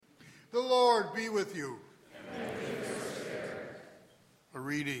The Lord be with you. And with your spirit. A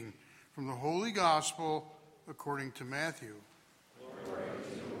reading from the Holy Gospel according to Matthew. Glory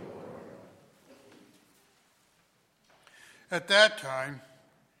to you, Lord. At that time,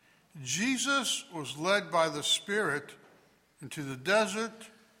 Jesus was led by the Spirit into the desert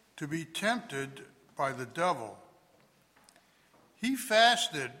to be tempted by the devil. He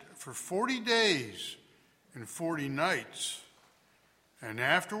fasted for 40 days and 40 nights, and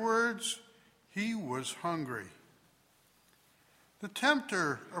afterwards he was hungry. The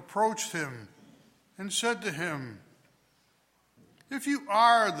tempter approached him and said to him, "If you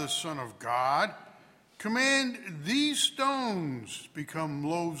are the Son of God, command these stones become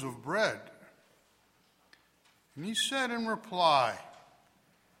loaves of bread." And he said in reply,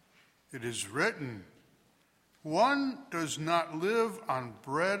 "It is written, one does not live on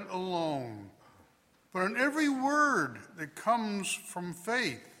bread alone, but on every word that comes from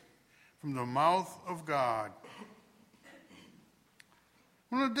faith, from the mouth of God."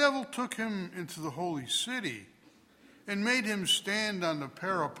 When the devil took him into the holy city and made him stand on the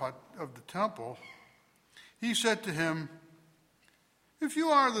parapet of the temple, he said to him, "If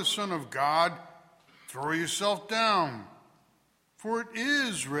you are the Son of God, throw yourself down, for it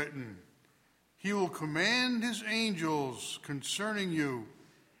is written, He will command His angels concerning you,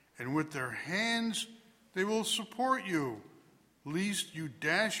 and with their hands they will support you, lest you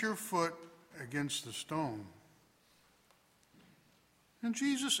dash your foot against the stone." And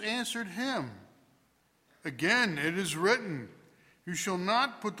Jesus answered him, "Again it is written, you shall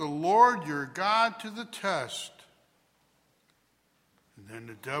not put the Lord your God to the test." And then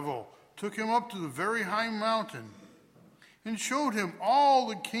the devil took him up to the very high mountain and showed him all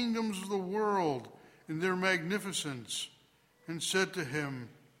the kingdoms of the world in their magnificence, and said to him,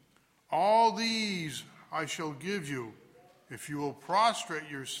 "All these I shall give you if you will prostrate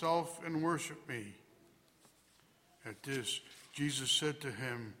yourself and worship me." At this, Jesus said to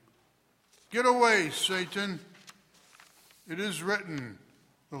him, "Get away, Satan. It is written,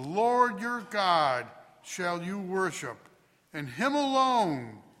 the Lord your God shall you worship, and Him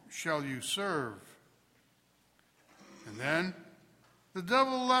alone shall you serve." And then the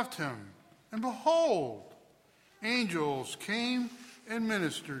devil left him, and behold, angels came and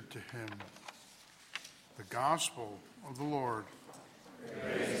ministered to him. The Gospel of the Lord.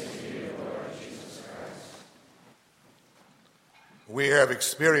 Praise to you, Lord Jesus Christ. We have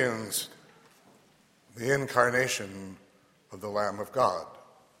experienced the incarnation of the Lamb of God.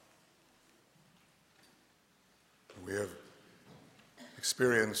 We have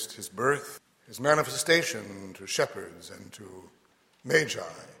experienced His birth, His manifestation to shepherds and to magi,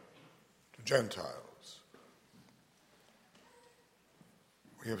 to Gentiles.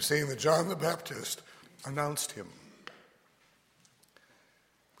 We have seen that John the Baptist announced Him.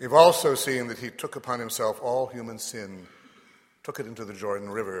 We've also seen that He took upon Himself all human sin, took it into the Jordan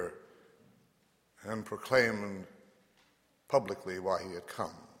River, and proclaimed publicly why He had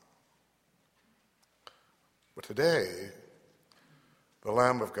come. But today, the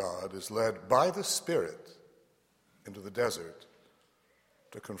Lamb of God is led by the Spirit into the desert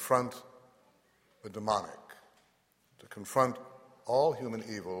to confront the demonic, to confront all human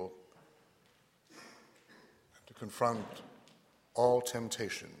evil, and to confront all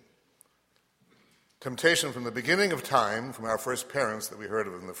temptation. Temptation from the beginning of time, from our first parents that we heard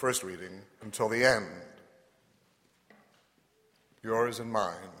of in the first reading, until the end. Yours and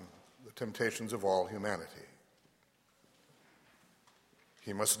mine, the temptations of all humanity.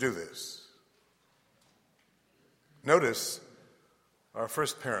 He must do this. Notice, our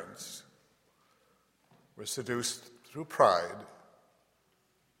first parents were seduced through pride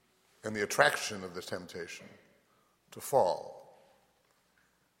and the attraction of the temptation to fall.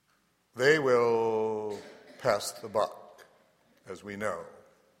 They will pass the buck, as we know.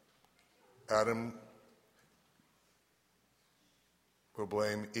 Adam will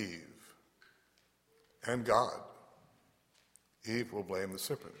blame Eve, and God. Eve will blame the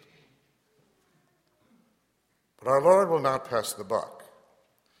serpent. But our Lord will not pass the buck.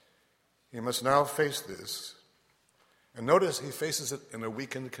 He must now face this. And notice He faces it in a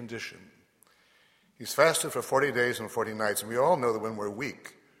weakened condition. He's fasted for 40 days and 40 nights, and we all know that when we're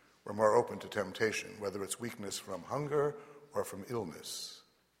weak, we're more open to temptation, whether it's weakness from hunger or from illness.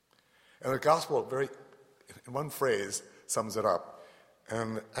 And the gospel, in one phrase, sums it up.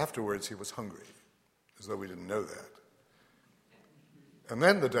 And afterwards he was hungry, as though we didn't know that. And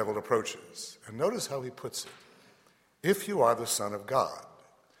then the devil approaches. And notice how he puts it. If you are the Son of God.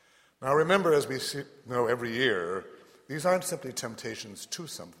 Now remember, as we know every year, these aren't simply temptations to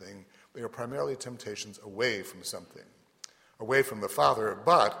something. They are primarily temptations away from something. away from the Father,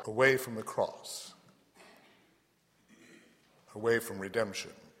 but away from the cross, away from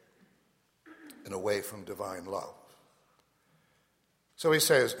redemption, and away from divine love. So he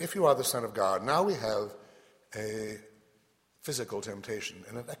says, if you are the Son of God, now we have a physical temptation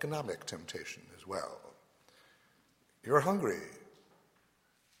and an economic temptation as well. You're hungry.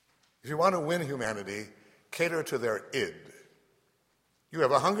 If you want to win humanity, cater to their id. You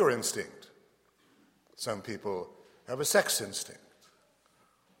have a hunger instinct. Some people have a sex instinct,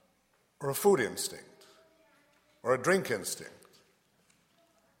 or a food instinct, or a drink instinct.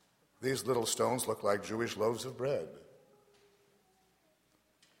 These little stones look like Jewish loaves of bread.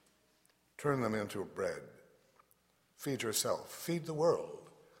 Turn them into bread. Feed yourself. Feed the world.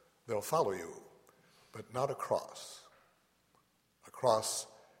 They'll follow you, but not a cross. A cross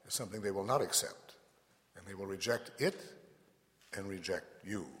is something they will not accept, and they will reject it and reject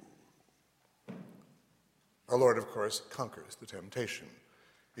you. Our Lord, of course, conquers the temptation,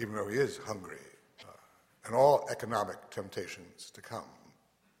 even though he is hungry, and all economic temptations to come,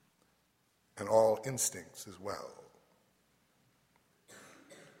 and all instincts as well.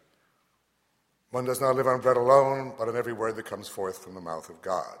 One does not live on bread alone, but on every word that comes forth from the mouth of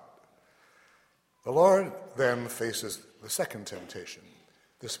God. The Lord then faces the second temptation.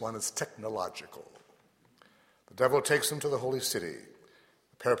 This one is technological. The devil takes him to the holy city,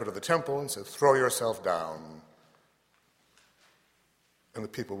 the parapet of the temple, and says, throw yourself down, and the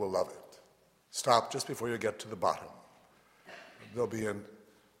people will love it. Stop just before you get to the bottom. They'll be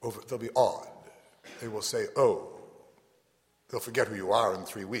awed. They will say, oh. They'll forget who you are in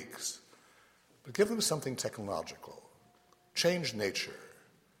 3 weeks. But give them something technological. Change nature.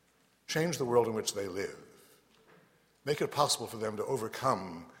 Change the world in which they live. Make it possible for them to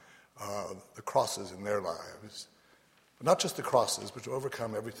overcome the crosses in their lives. But not just the crosses, but to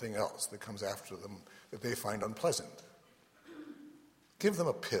overcome everything else that comes after them that they find unpleasant. Give them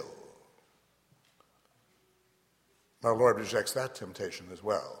a pill. Our Lord rejects that temptation as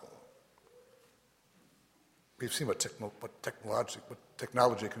well. We've seen what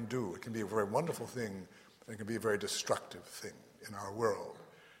technology can do. It can be a very wonderful thing, and it can be a very destructive thing in our world.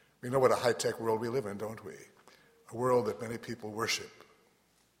 We know what a high-tech world we live in, don't we? A world that many people worship.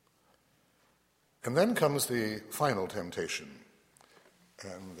 And then comes the final temptation,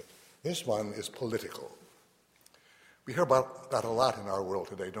 and this one is political. We hear about that a lot in our world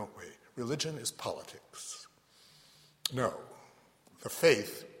today, don't we? Religion is politics. No, the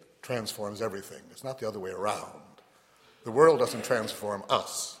faith transforms everything. It's not the other way around. The world doesn't transform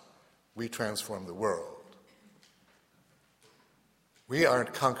us. We transform the world. We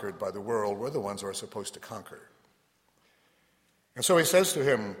aren't conquered by the world. We're the ones who are supposed to conquer. And so he says to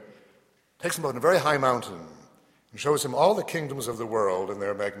him, takes him up on a very high mountain and shows him all the kingdoms of the world and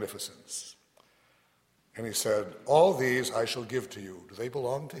their magnificence. And he said, all these I shall give to you. Do they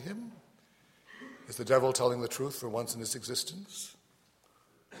belong to him? Is the devil telling the truth for once in his existence?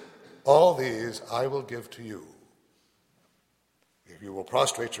 All these I will give to you if you will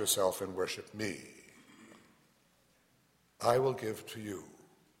prostrate yourself and worship me. I will give to you,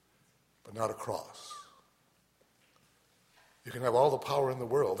 but not a cross. You can have all the power in the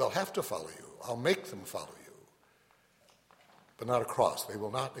world. They'll have to follow you. I'll make them follow you. But not a cross. They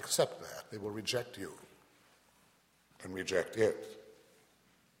will not accept that. They will reject you and reject it.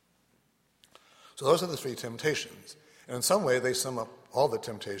 So those are the three temptations. And in some way, they sum up all the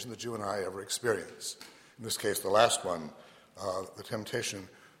temptations that you and I ever experience. In this case, the last one, the temptation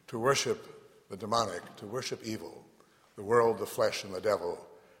to worship the demonic, to worship evil, the world, the flesh, and the devil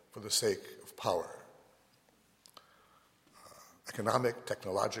for the sake of power. Economic,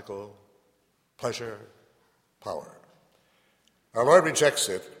 technological, pleasure, power. Our Lord rejects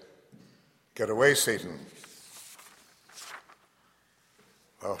it. Get away, Satan.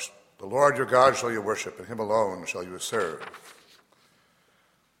 Well, the Lord your God shall you worship, and him alone shall you serve.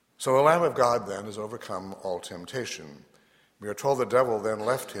 So the Lamb of God then has overcome all temptation. We are told the devil then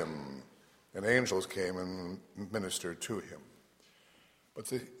left him, and angels came and ministered to him. But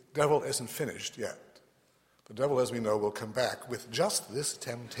the devil isn't finished yet. The devil, as we know, will come back with just this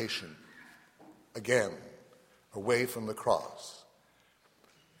temptation again, away from the cross.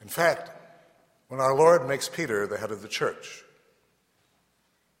 In fact, when our Lord makes Peter the head of the church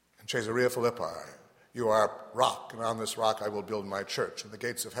in Caesarea Philippi, you are rock, and on this rock I will build my church, and the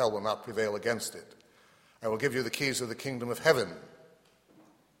gates of hell will not prevail against it. I will give you the keys of the kingdom of heaven.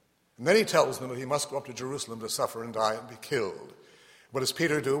 And then he tells them that he must go up to Jerusalem to suffer and die and be killed. What does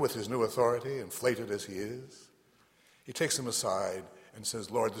Peter do with his new authority, inflated as he is? He takes him aside and says,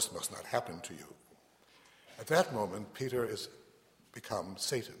 Lord, this must not happen to you. At that moment, Peter has become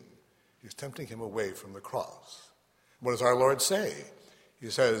Satan. He's tempting him away from the cross. What does our Lord say? He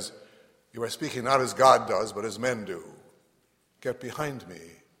says, "You are speaking not as God does, but as men do. Get behind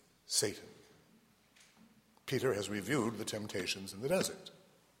me, Satan." Peter has reviewed the temptations in the desert.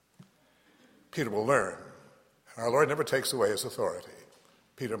 Peter will learn. Our Lord never takes away his authority.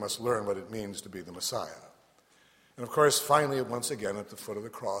 Peter must learn what it means to be the Messiah. And of course, finally, once again, at the foot of the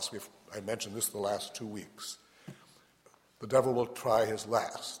cross, I mentioned this the last 2 weeks, the devil will try his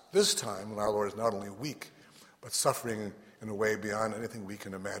last. This time, when our Lord is not only weak, but suffering in a way beyond anything we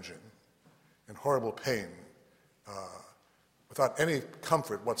can imagine, in horrible pain, without any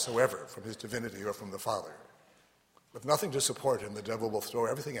comfort whatsoever from his divinity or from the Father. With nothing to support him, the devil will throw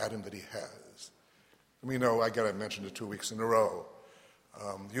everything at him that he has. And we know, I mentioned it 2 weeks in a row,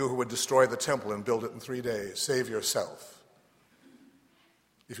 you who would destroy the temple and build it in 3 days, save yourself.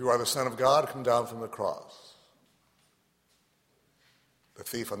 If you are the Son of God, come down from the cross. The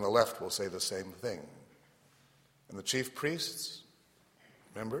thief on the left will say the same thing. And the chief priests,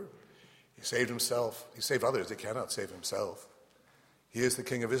 remember, he saved himself. He saved others. He cannot save himself. He is the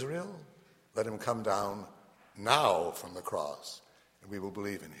King of Israel. Let him come down now from the cross, and we will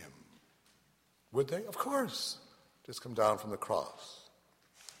believe in him. Would they? Of course. Just come down from the cross.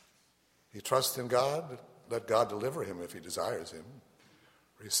 He trusts in God. Let God deliver him if he desires him.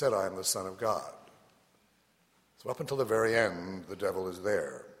 For he said, "I am the Son of God." So up until the very end, the devil is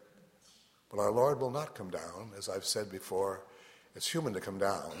there. But our Lord will not come down. As I've said before, it's human to come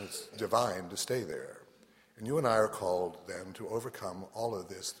down. It's divine to stay there. And you and I are called then to overcome all of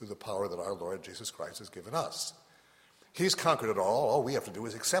this through the power that our Lord Jesus Christ has given us. He's conquered it all. All we have to do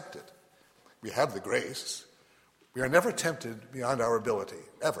is accept it. We have the grace. We are never tempted beyond our ability,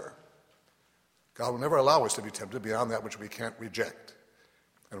 ever. God will never allow us to be tempted beyond that which we can't reject.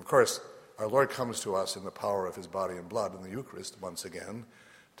 And of course, our Lord comes to us in the power of his body and blood in the Eucharist once again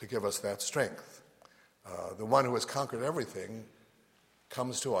to give us that strength. The one who has conquered everything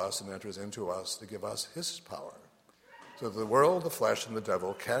comes to us and enters into us to give us his power. So the world, the flesh, and the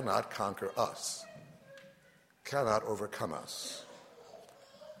devil cannot conquer us, cannot overcome us.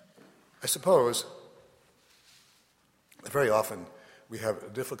 I suppose that very often we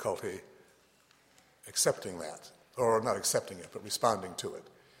have difficulty accepting that, or not accepting it, but responding to it.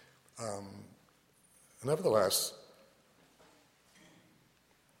 Nevertheless,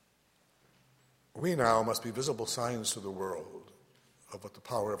 we now must be visible signs to the world of what the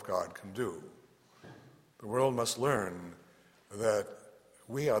power of God can do. The world must learn that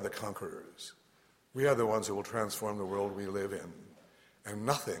we are the conquerors. We are the ones who will transform the world we live in, and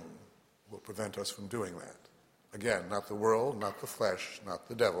nothing will prevent us from doing that. Again, not the world, not the flesh, not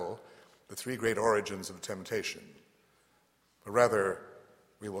the devil, the three great origins of temptation, but rather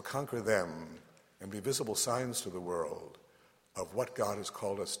we will conquer them and be visible signs to the world of what God has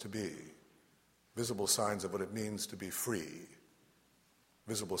called us to be, visible signs of what it means to be free,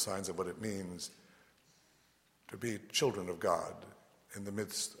 visible signs of what it means to be children of God in the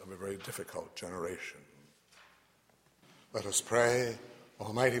midst of a very difficult generation. Let us pray.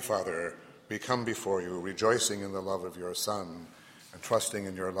 Almighty Father, we come before you rejoicing in the love of your Son and trusting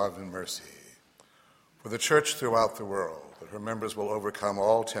in your love and mercy. For the Church throughout the world, that her members will overcome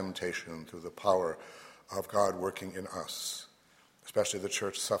all temptation through the power of God working in us, especially the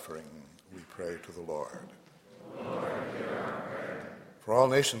Church suffering, we pray to the Lord. For all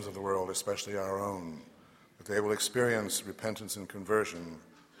nations of the world, especially our own, that they will experience repentance and conversion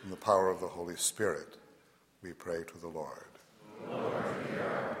from the power of the Holy Spirit, we pray to the Lord.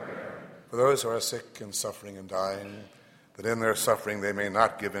 For those who are sick and suffering and dying, that in their suffering they may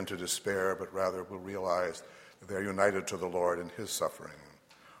not give in to despair, but rather will realize that they are united to the Lord in his suffering.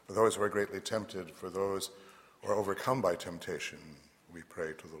 For those who are greatly tempted, for those who are overcome by temptation, we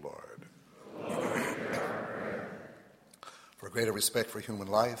pray to the Lord. For greater respect for human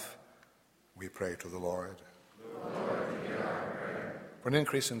life, we pray to the Lord. For an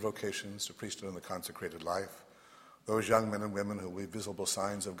increase in vocations to priesthood and the consecrated life, those young men and women who will be visible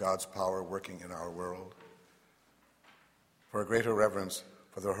signs of God's power working in our world. For a greater reverence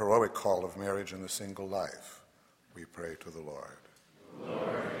for the heroic call of marriage and the single life, we pray to the Lord.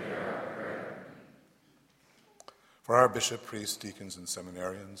 For our bishop, priests, deacons, and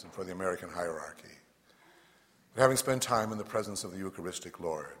seminarians, and for the American hierarchy, that having spent time in the presence of the Eucharistic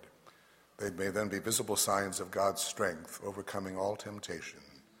Lord, they may then be visible signs of God's strength, overcoming all temptation,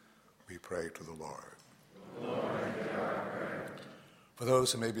 we pray to the Lord. For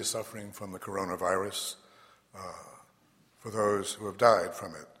those who may be suffering from the coronavirus, for those who have died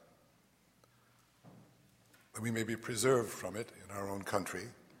from it, that we may be preserved from it in our own country,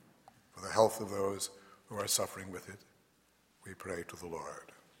 for the health of those who are suffering with it, we pray to the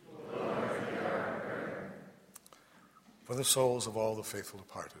Lord. for the souls of all the faithful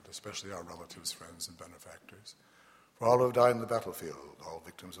departed, especially our relatives, friends, and benefactors, for all who have died in the battlefield, all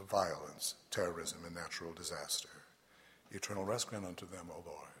victims of violence, terrorism, and natural disaster. Eternal rest grant unto them, O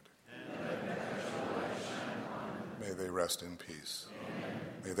Lord. May they rest in peace. Amen.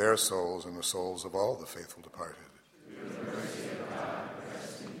 May their souls and the souls of all the faithful departed,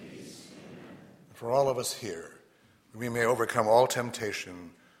 for all of us here, that we may overcome all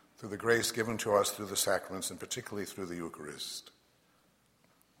temptation through the grace given to us through the sacraments, and particularly through the Eucharist.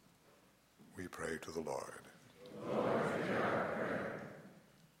 We pray to the Lord.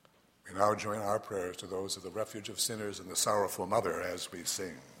 We now join our prayers to those of the Refuge of Sinners and the Sorrowful Mother as we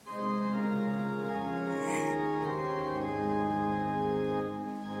sing.